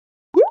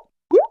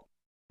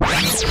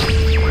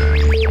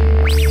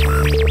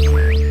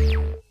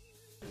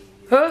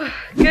Oh,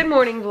 good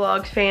morning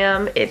vlog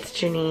fam, it's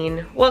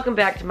Janine. Welcome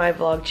back to my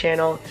vlog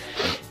channel.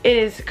 It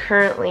is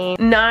currently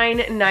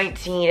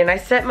 9:19 and I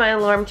set my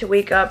alarm to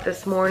wake up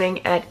this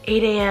morning at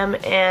 8 a.m.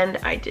 and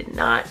I did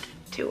not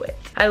do it.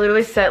 I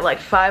literally set like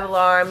 5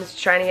 alarms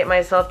trying to get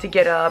myself to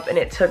get up, and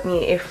it took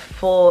me a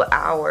full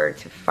hour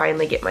to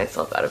finally get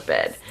myself out of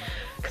bed.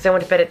 Because I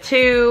went to bed at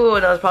 2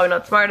 and that was probably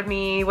not smart of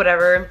me,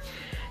 whatever.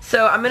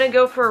 So I'm gonna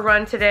go for a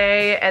run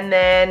today, and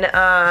then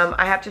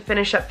I have to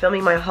finish up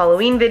filming my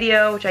Halloween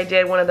video, which I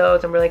did one of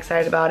those. I'm really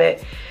excited about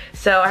it.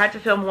 So I have to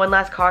film one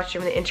last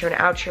costume in the intro and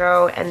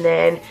outro, and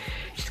then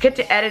just get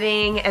to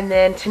editing. And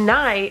then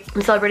tonight,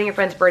 I'm celebrating a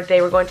friend's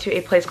birthday. We're going to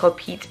a place called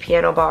Pete's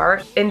Piano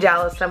Bar in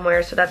Dallas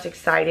somewhere, so that's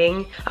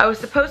exciting. I was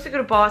supposed to go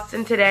to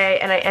Boston today,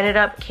 and I ended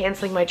up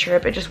canceling my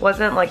trip. It just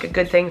wasn't like a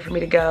good thing for me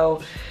to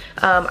go.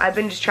 I've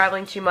been just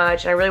traveling too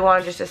much, and I really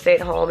wanted just to stay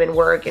at home and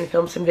work and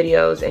film some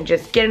videos and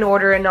just get in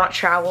order and not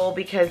travel,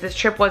 because this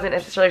trip wasn't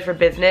necessarily for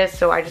business,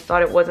 so I just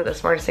thought it wasn't the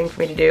smartest thing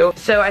for me to do.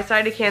 So I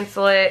decided to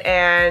cancel it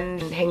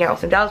and hang out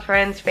with some Dallas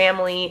friends,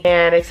 family,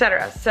 and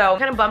etc. So I'm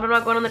kind of bummed I'm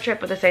not going on the trip,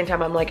 but at the same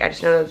time I'm like, I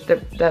just know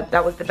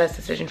that was the best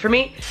decision for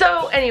me.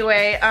 So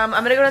anyway, I'm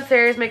gonna go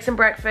downstairs, make some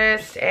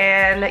breakfast,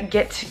 and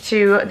get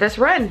to this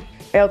run.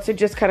 I also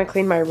just kind of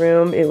cleaned my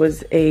room. It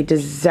was a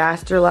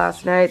disaster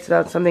last night, so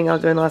that's something I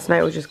was doing last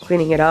night, was just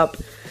cleaning it up.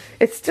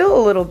 It's still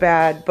a little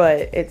bad,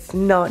 but it's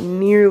not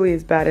nearly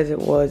as bad as it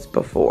was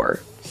before.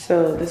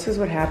 So this is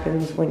what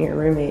happens when your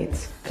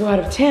roommates go out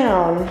of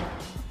town.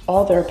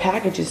 All their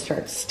packages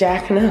start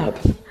stacking up.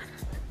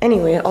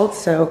 Anyway,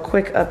 also,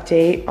 quick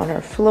update on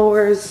our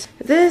floors.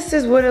 This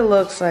is what it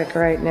looks like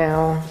right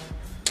now.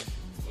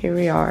 Here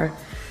we are.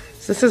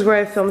 So this is where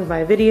I filmed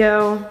my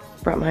video.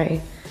 Brought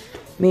my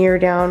mirror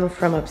down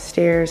from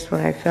upstairs when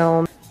I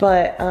filmed.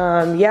 But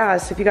yeah,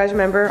 so if you guys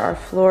remember, our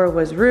floor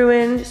was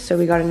ruined, so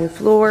we got a new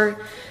floor.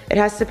 It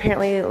has to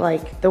apparently,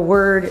 like, the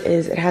word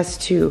is it has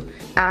to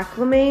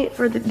acclimate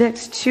for the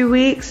next 2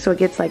 weeks, so it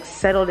gets like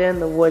settled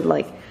in, the wood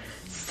like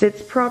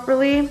sits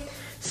properly.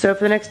 So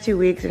for the next 2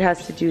 weeks it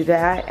has to do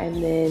that,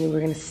 and then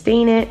we're gonna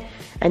stain it,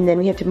 and then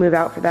we have to move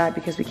out for that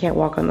because we can't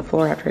walk on the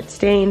floor after it's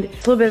stained.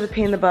 It's a little bit of a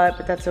pain in the butt,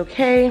 but that's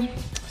okay.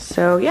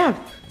 So yeah,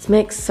 let's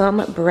make some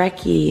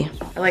brekkie.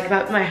 I like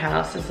about my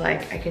house is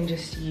like I can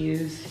just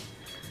use,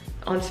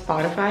 on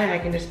Spotify, I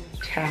can just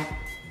tap.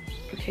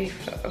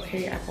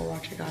 Okay, Apple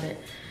Watch, I got it.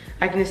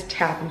 I can just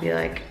tap and be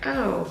like,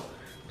 oh,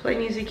 play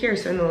music here.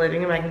 So in the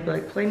living room, I can be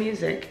like, play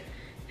music,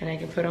 and I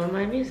can put on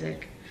my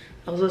music.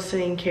 I was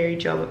listening to Carrie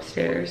Job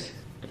upstairs.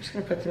 I'm just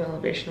gonna put some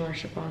elevation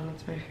worship on,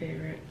 that's my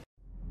favorite.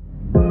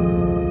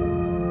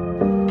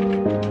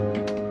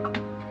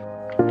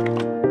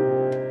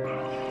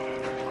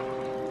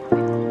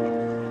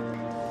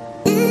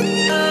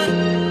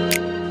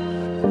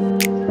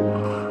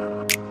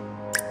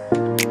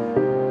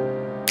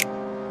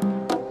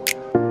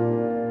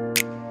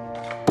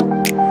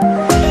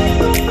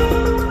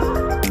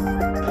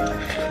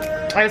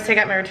 I always take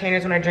out my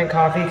retainers when I drink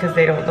coffee because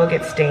they'll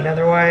get stained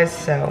otherwise,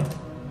 so.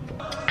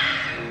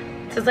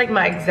 This is like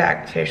my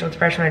exact facial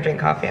expression when I drink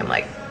coffee. I'm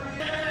like,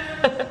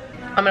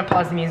 I'm gonna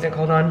pause the music,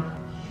 hold on.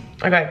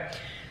 Okay,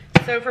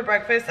 so for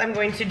breakfast, I'm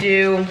going to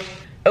do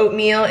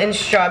oatmeal and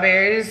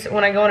strawberries.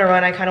 When I go on a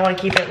run, I kind of want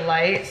to keep it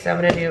light, so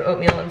I'm gonna do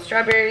oatmeal and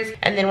strawberries.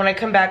 And then when I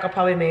come back, I'll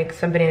probably make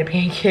some banana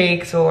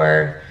pancakes,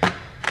 or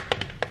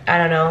I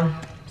don't know,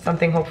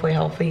 something hopefully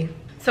healthy.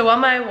 So while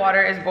my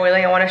water is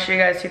boiling, I want to show you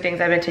guys 2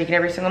 things I've been taking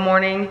every single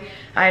morning.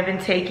 I've been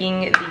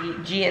taking the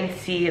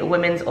GNC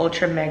Women's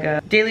Ultra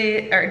Mega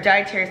daily or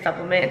dietary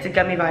supplement. It's a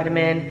gummy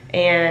vitamin,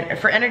 and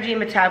for energy and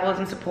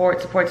metabolism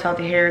support, supports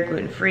healthy hair,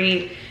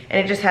 gluten-free,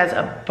 and it just has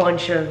a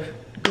bunch of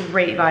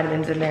great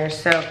vitamins in there.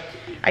 So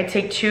I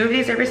take 2 of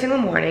these every single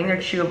morning. They're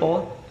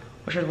chewable,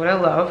 which is what I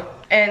love.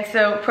 And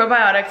so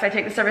probiotics, I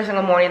take this every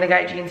single morning. The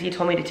guy at GNC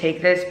told me to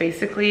take this.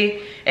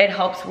 Basically, it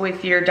helps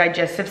with your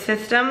digestive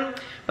system,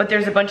 but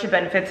there's a bunch of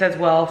benefits as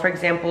well. For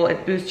example,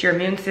 it boosts your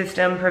immune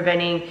system,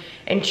 preventing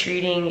and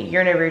treating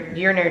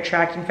urinary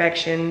tract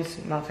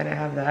infections, not that I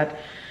have that,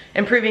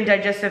 improving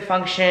digestive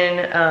function,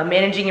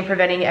 managing and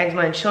preventing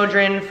eczema in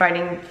children,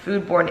 fighting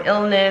foodborne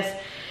illness.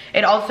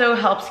 It also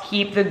helps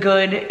keep the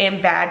good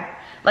and bad,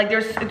 like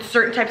there's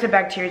certain types of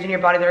bacteria in your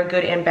body that are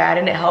good and bad,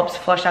 and it helps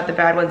flush out the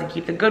bad ones and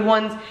keep the good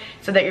ones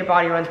so that your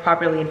body runs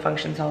properly and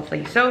functions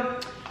healthily. So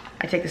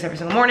I take this every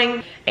single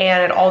morning,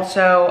 and it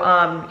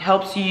also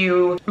helps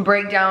you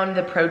break down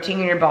the protein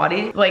in your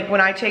body. Like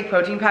when I take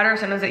protein powder,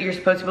 sometimes that you're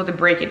supposed to be able to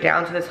break it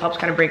down, so this helps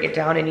kind of break it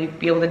down and you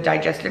be able to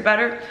digest it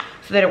better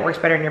so that it works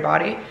better in your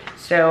body.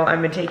 So I've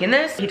been taking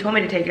this. He told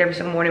me to take it every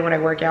single morning when I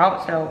work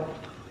out, so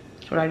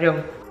that's what I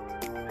do.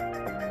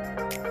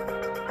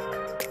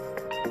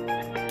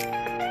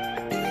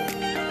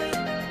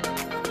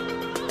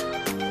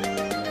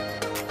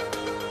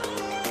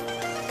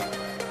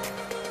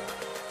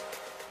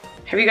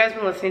 Have you guys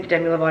been listening to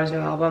Demi Lovato's new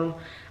album?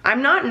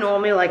 I'm not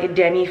normally like a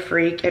Demi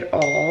freak at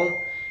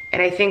all,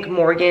 and I think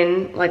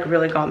Morgan like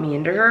really got me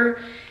into her,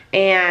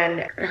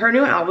 and her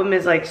new album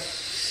is like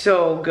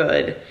so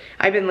good.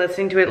 I've been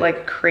listening to it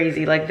like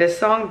crazy. Like this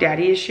song,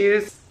 Daddy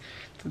Issues,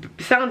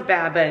 sounds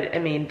bad, but I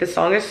mean, the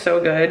song is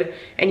so good,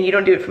 and You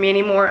Don't Do It For Me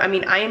Anymore. I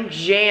mean, I am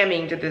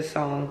jamming to this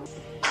song.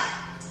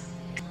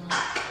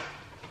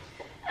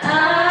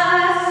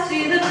 I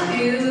see the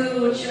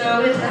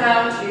future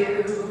without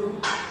you.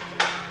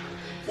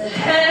 The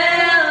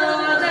hell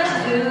was I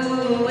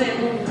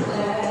doing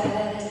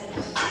that?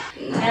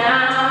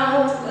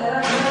 Now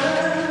that I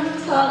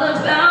learned all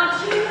about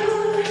you,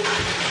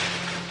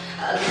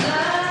 I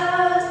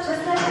love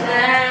just like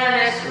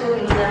that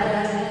will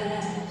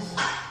last.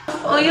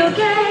 For your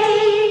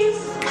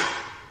gaze,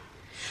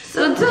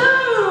 so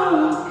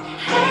don't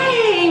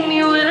hate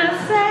me when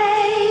I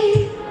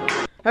say.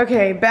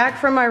 Okay, back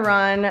from my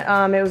run.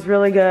 It was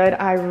really good.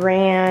 I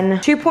ran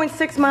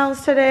 2.6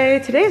 miles today.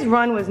 Today's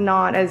run was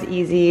not as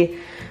easy.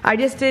 I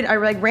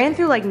like ran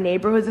through like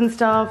neighborhoods and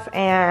stuff,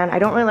 and I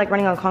don't really like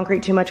running on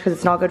concrete too much because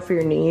it's not good for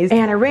your knees.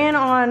 And I ran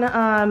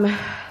on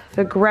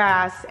the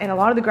grass, and a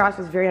lot of the grass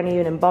was very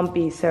uneven and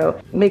bumpy, so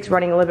it makes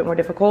running a little bit more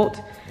difficult.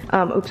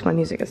 Oops, my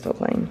music is still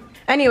playing.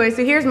 Anyway,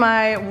 so here's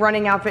my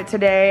running outfit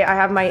today. I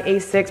have my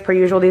A6 per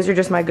usual. These are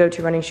just my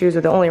go-to running shoes,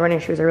 or the only running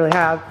shoes I really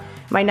have.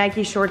 My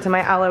Nike shorts and my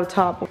aloe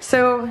top.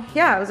 So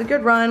yeah, it was a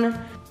good run.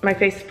 My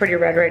face is pretty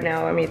red right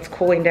now. I mean, it's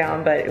cooling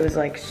down, but it was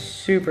like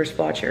super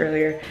splotchy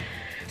earlier.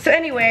 So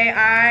anyway,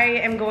 I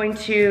am going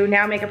to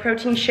now make a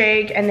protein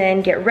shake and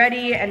then get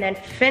ready and then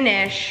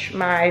finish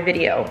my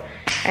video.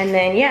 And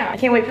then yeah, I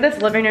can't wait for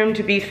this living room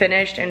to be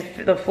finished and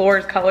the floor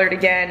is colored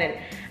again and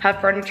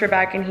have furniture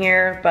back in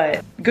here,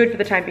 but good for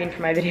the time being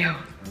for my video.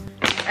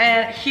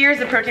 And here's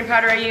the protein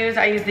powder I use.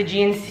 I use the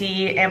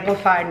GNC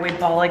Amplified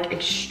Weightbolic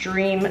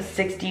Extreme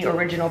 60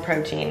 Original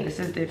Protein. This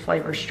is the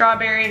flavor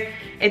strawberry.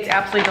 It's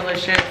absolutely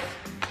delicious.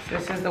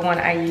 This is the one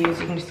I use.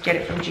 You can just get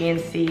it from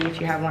GNC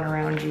if you have one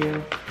around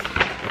you.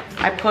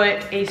 I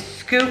put a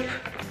scoop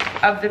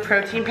of the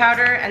protein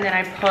powder, and then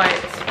I put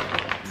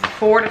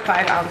 4 to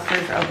 5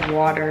 ounces of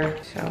water.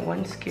 So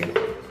 1 scoop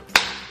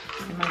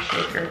in my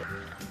shaker.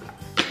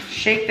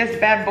 Shake this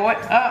bad boy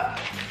up.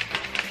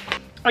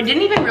 I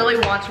didn't even really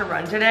want to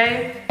run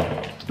today,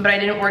 but I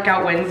didn't work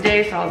out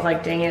Wednesday, so I was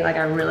like, dang it, like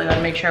I really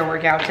gotta make sure I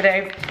work out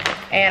today.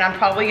 And I'm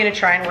probably gonna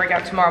try and work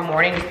out tomorrow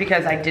morning just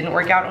because I didn't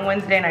work out on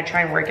Wednesday, and I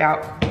try and work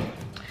out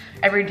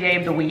every day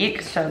of the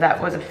week, so that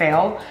was a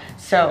fail.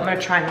 So I'm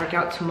gonna try and work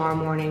out tomorrow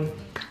morning.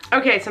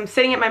 Okay, so I'm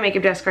sitting at my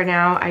makeup desk right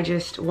now. I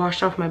just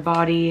washed off my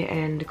body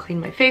and cleaned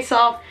my face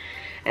off,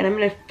 and I'm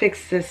gonna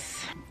fix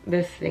this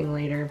thing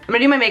later. I'm gonna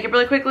do my makeup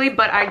really quickly,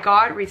 but I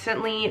got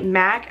recently,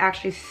 MAC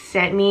actually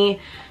sent me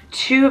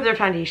 2 of their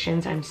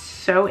foundations. I'm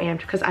so amped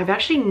because I've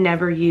actually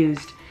never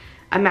used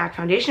a MAC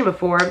foundation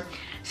before.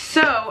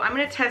 So I'm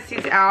gonna test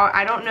these out.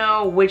 I don't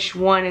know which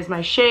one is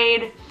my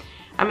shade.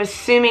 I'm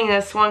assuming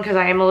this one because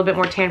I am a little bit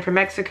more tan from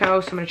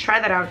Mexico, so I'm gonna try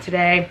that out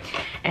today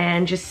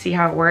and just see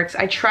how it works.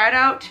 I tried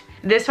out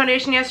this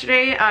foundation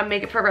yesterday.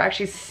 Makeup Forever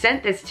actually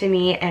sent this to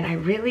me, and I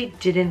really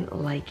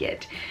didn't like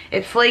it.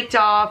 It flaked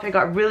off, it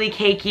got really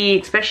cakey,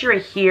 especially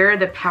right here.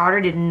 The powder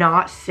did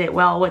not sit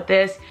well with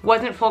this.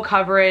 Wasn't full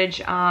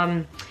coverage.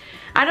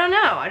 I don't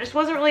know, I just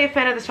wasn't really a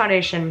fan of this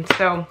foundation,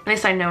 so at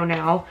least I know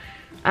now.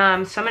 So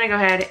I'm gonna go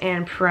ahead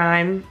and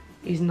prime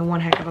using the One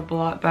Heck of a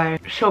Blot by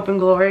Soap and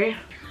Glory.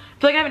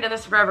 I feel like I haven't done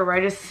this forever, where I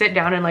just sit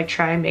down and like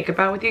try and makeup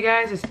out with you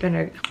guys. It's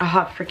been a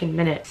hot freaking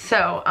minute.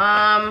 So,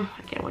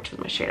 again, which was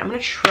my shade? I'm gonna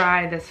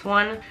try this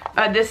one.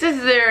 This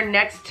is their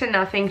Next to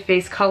Nothing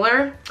face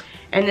color,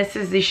 and this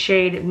is the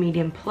shade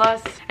Medium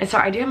Plus. And so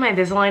I do have my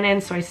Invisalign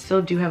in, so I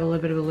still do have a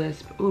little bit of a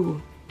lisp.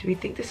 Ooh, do we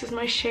think this is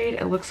my shade?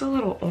 It looks a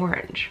little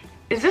orange.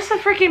 Is this a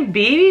freaking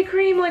BB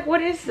cream? Like,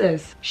 what is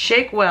this?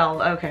 Shake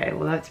well. Okay,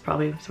 well, that's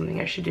probably something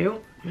I should do.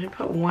 I'm gonna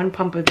put 1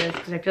 pump of this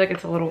because I feel like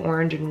it's a little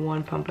orange, and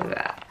 1 pump of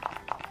that.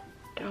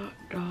 Dot,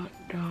 dot,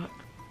 dot.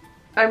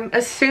 I'm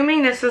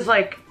assuming this is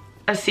like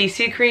a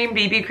CC cream,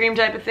 BB cream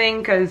type of thing,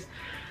 because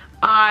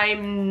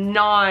I'm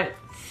not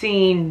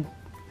seeing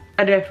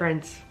a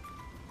difference.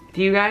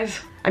 Do you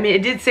guys? I mean,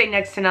 it did say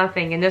Next to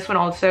Nothing, and this one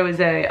also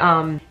is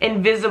a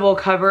invisible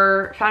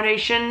cover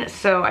foundation,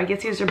 so I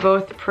guess these are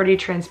both pretty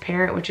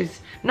transparent, which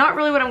is not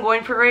really what I'm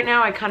going for right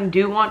now. I kind of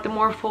do want the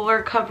more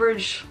fuller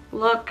coverage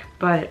look,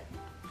 but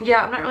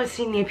yeah, I'm not really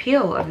seeing the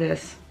appeal of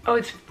this. Oh,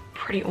 it's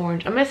pretty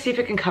orange. I'm gonna see if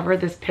it can cover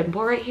this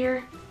pimple right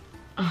here.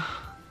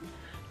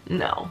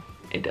 No,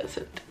 it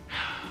doesn't.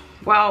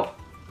 Well,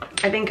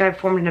 I think I've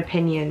formed an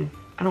opinion.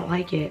 I don't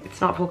like it.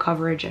 It's not full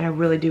coverage, and I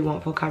really do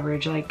want full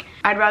coverage. Like,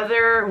 I'd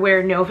rather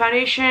wear no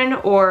foundation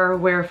or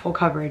wear full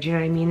coverage, you know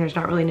what I mean? There's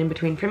not really an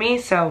in-between for me,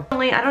 so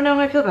I don't know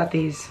how I feel about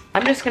these.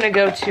 I'm just gonna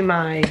go to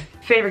my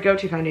favorite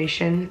go-to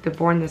foundation, the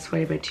Born This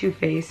Way by Too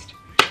Faced.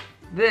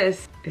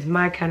 This is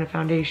my kind of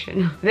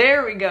foundation.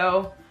 There we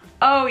go.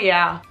 Oh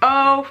yeah,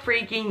 oh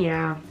freaking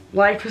yeah.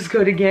 Life is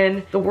good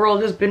again. The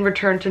world has been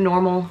returned to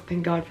normal.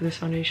 Thank God for this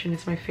foundation,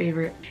 it's my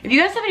favorite. If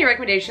you guys have any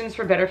recommendations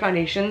for better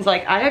foundations,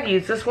 like I have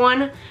used this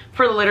one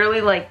for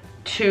literally like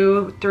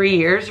 2-3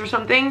 years or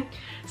something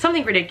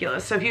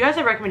ridiculous. So if you guys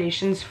have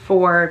recommendations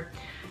for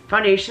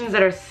foundations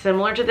that are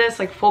similar to this,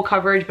 like full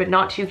coverage but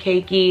not too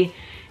cakey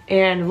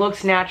and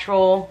looks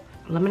natural,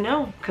 let me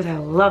know, because I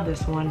love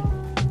this one.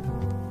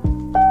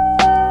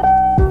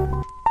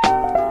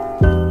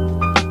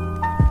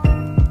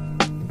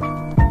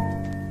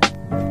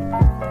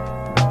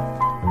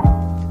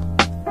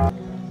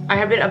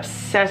 have been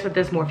obsessed with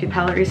this Morphe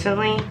palette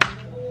recently.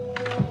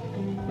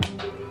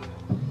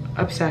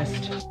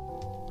 Obsessed.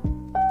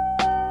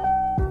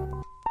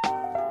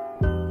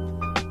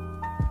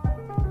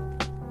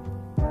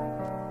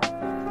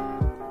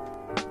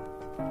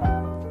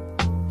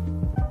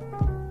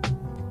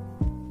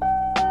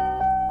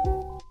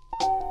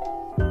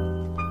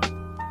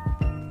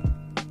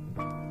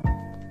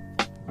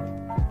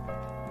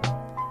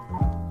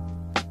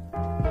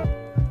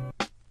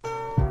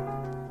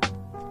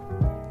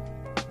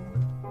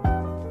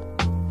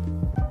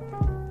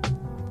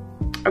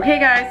 Okay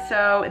guys,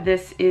 so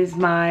this is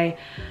my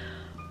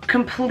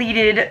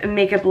completed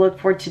makeup look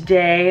for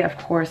today. Of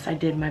course, I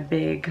did my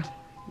big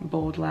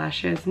bold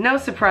lashes. No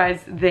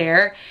surprise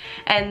there.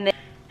 And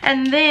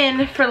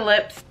then for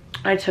lips,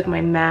 I took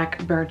my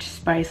MAC Burnt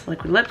Spice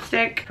liquid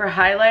lipstick. For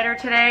highlighter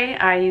today,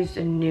 I used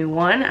a new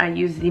one. I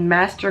used the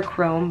Master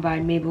Chrome by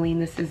Maybelline.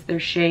 This is their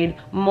shade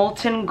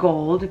Molten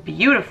Gold.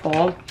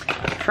 Beautiful.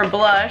 For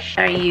blush,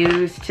 I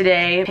used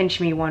today Pinch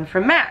Me one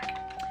from MAC.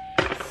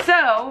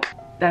 So,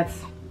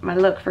 that's my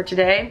look for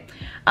today.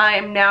 I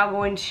am now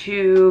going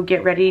to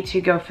get ready to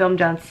go film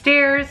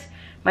downstairs,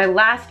 my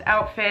last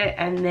outfit,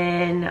 and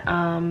then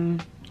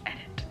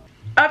edit.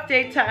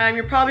 Update time.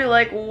 You're probably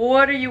like,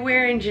 what are you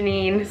wearing,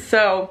 Jeanine?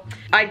 So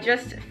I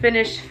just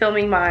finished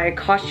filming my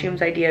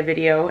costumes idea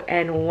video,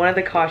 and one of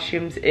the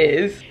costumes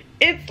is,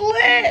 it's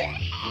lit!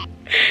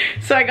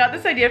 So I got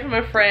this idea from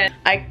a friend.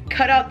 I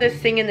cut out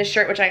this thing in the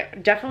shirt, which I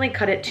definitely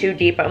cut it too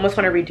deep. I almost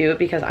want to redo it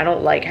because I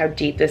don't like how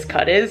deep this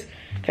cut is,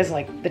 because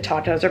like the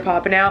tatas are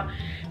popping out.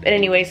 But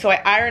anyway, so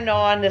I ironed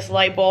on this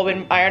light bulb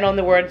and ironed on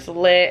the words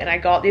lit, and I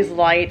got these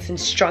lights and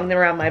strung them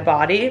around my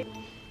body.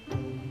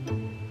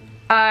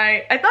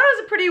 I thought it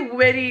was a pretty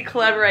witty,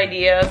 clever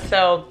idea,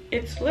 so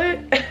it's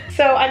lit.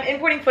 So I'm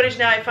importing footage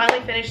now. I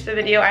finally finished the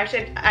video. I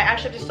actually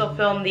have to still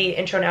film the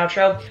intro and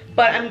outro,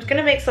 but I'm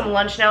gonna make some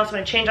lunch now, so I'm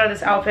gonna change out of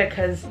this outfit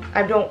because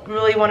I don't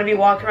really want to be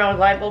walking around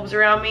with light bulbs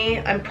around me.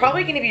 I'm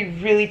probably gonna be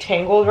really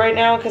tangled right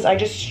now because I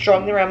just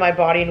strung them around my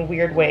body in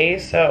weird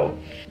ways, so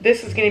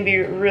this is gonna be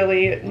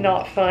really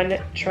not fun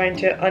trying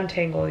to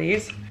untangle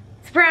these.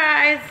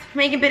 Surprise!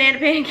 Making banana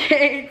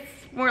pancakes.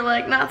 More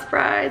like not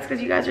surprised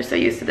because you guys are so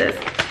used to this.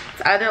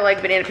 It's either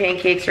like banana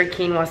pancakes or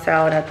quinoa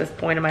salad at this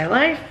point in my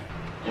life.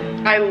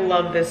 I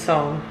love this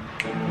song.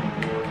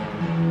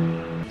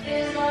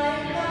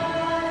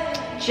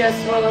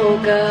 Just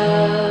woke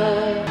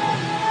up.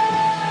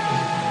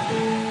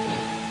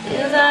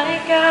 Feels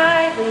like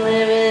I've been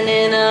living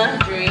in a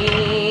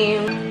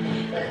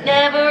dream, but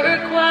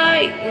never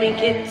quite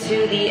make it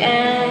to the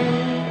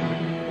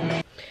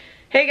end.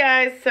 Hey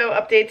guys, so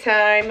update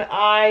time.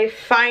 I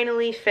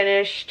finally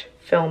finished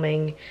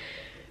filming.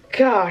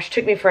 Gosh,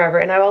 took me forever,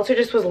 and I also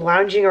just was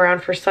lounging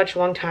around for such a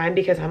long time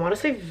because I'm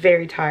honestly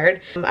very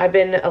tired. I've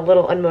been a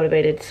little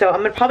unmotivated, so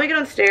I'm gonna probably get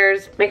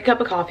downstairs, make a cup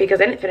of coffee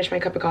because I didn't finish my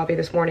cup of coffee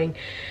this morning,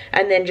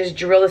 and then just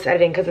drill this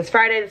editing because it's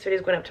Friday. This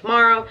video's going up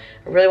tomorrow.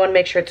 I really want to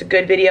make sure it's a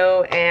good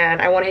video,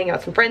 and I want to hang out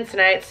with some friends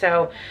tonight,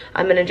 so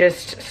I'm gonna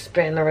just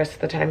spend the rest of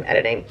the time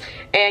editing.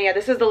 And yeah,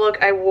 this is the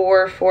look I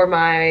wore for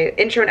my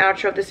intro and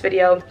outro of this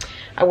video.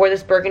 I wore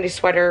this burgundy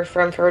sweater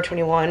from Forever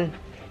 21,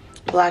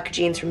 black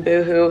jeans from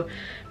Boohoo,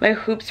 my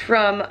hoops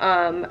from,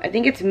 I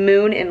think it's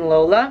Moon and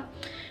Lola.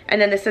 And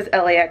then this is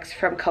LAX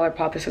from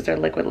ColourPop. This is their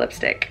liquid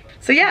lipstick.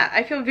 So yeah,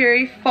 I feel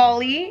very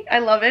fall-y. I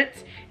love it.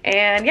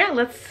 And yeah,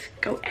 let's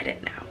go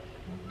edit now.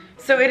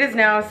 So it is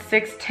now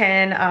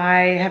 6:10.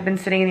 I have been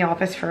sitting in the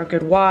office for a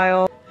good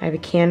while. I have a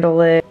candle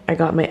lit. I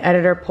got my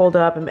editor pulled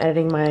up. I'm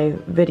editing my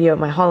video,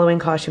 my Halloween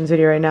costumes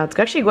video right now. It's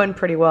actually going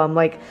pretty well. I'm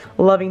like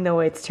loving the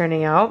way it's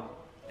turning out.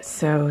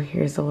 So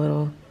here's a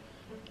little...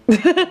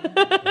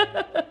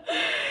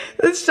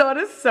 This shot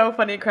is so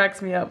funny, it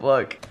cracks me up,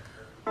 look.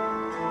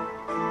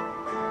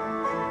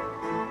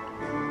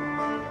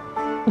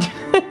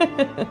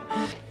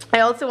 I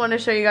also want to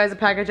show you guys a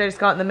package I just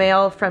got in the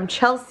mail from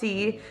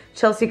Chelsea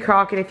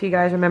Crockett, if you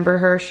guys remember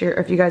her,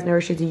 if you guys know her,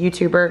 she's a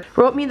YouTuber.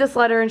 Wrote me this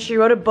letter and she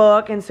wrote a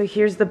book, and so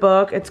here's the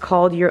book. It's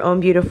called Your Own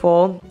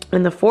Beautiful,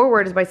 and the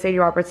foreword is by Sadie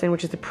Robertson,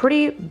 which is a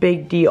pretty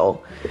big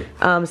deal.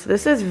 So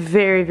this is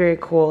very, very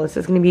cool. This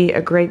is going to be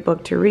a great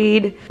book to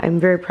read. I'm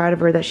very proud of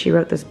her that she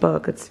wrote this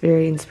book. It's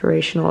very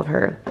inspirational of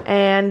her.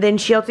 And then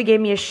she also gave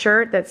me a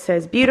shirt that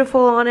says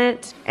beautiful on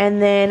it,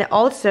 and then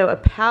also a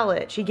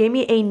palette. She gave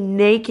me a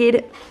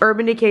naked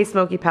Urban Decay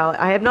Smoky palette.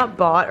 I have not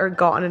bought or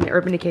gotten an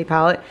Urban Decay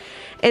palette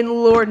and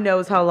Lord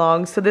knows how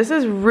long. So this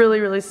is really,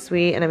 really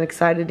sweet, and I'm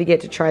excited to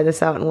get to try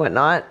this out and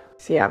whatnot.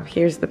 So yeah,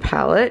 here's the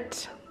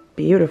palette.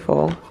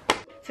 Beautiful.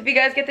 So if you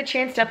guys get the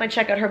chance, definitely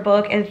check out her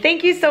book. And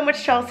thank you so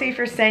much, Chelsea,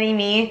 for sending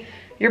me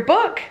your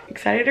book.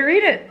 Excited to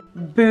read it.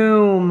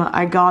 Boom,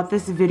 I got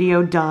this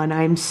video done.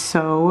 I'm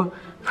so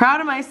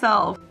proud of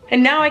myself.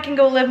 And now I can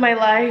go live my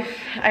life.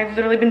 I've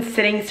literally been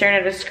sitting staring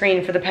at a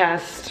screen for the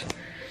past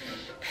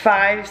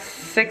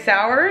 5-6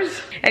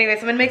 hours. Anyways,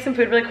 I'm gonna make some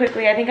food really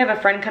quickly. I think I have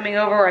a friend coming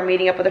over, or I'm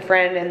meeting up with a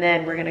friend, and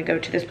then we're gonna go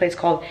to this place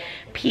called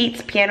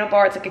Pete's Piano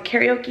Bar. It's like a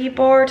karaoke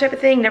bar type of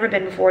thing. Never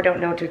been before,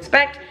 don't know what to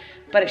expect,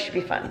 but it should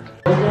be fun.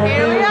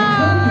 Here we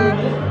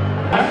are!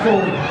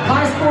 school.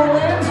 High school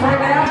wins right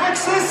now.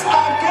 Texas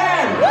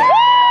again. Woo!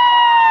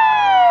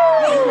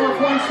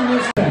 Points from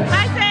this set.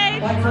 I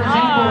say, Like for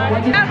example,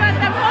 what did how about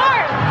the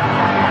fourth?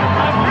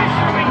 I'm pretty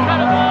sure we cut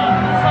them off.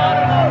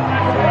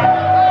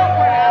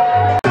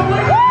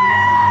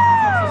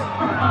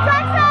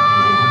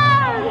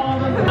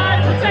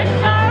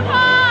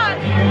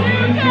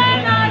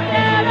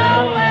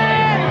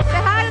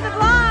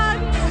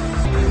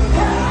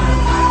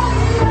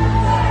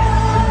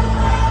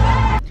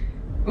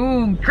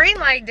 Green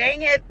light,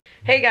 dang it.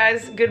 Hey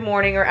guys, good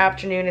morning or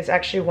afternoon. It's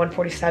actually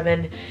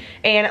 1:47,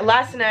 and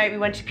last night we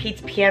went to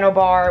Pete's Piano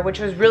Bar, which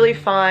was really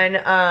fun.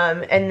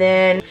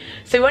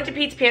 So we went to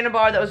Pete's Piano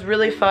Bar. That was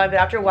really fun, but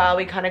after a while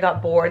we kind of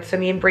got bored, so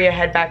me and Bria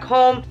head back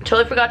home.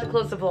 Totally forgot to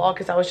close the vlog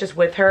because I was just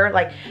with her.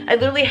 Like, I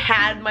literally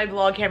had my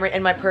vlog camera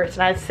in my purse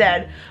and I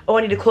said, oh,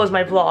 I need to close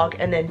my vlog,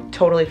 and then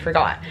totally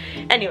forgot.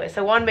 Anyway,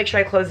 so I want to make sure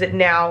I close it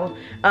now.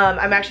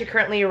 I'm actually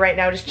currently right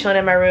now just chilling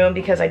in my room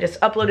because I just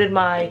uploaded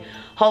my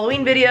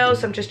Halloween video,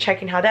 so I'm just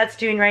checking how that's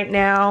doing right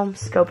now,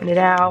 scoping it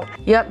out.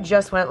 Yep,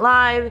 just went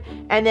live.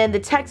 And then the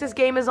Texas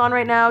game is on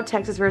right now,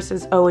 Texas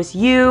versus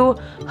OSU.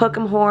 Hook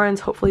 'em horns,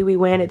 hopefully we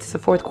win. It's the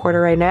fourth quarter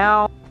right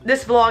now.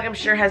 This vlog, I'm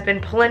sure, has been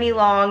plenty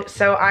long,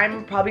 so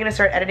I'm probably gonna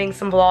start editing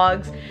some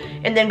vlogs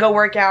and then go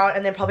work out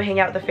and then probably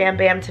hang out with the fam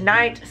bam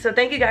tonight. So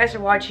thank you guys for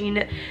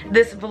watching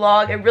this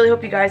vlog. I really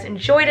hope you guys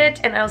enjoyed it,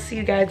 and I'll see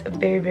you guys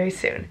very, very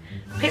soon.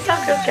 Peace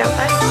out, Girl Scout.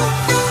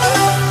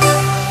 Bye.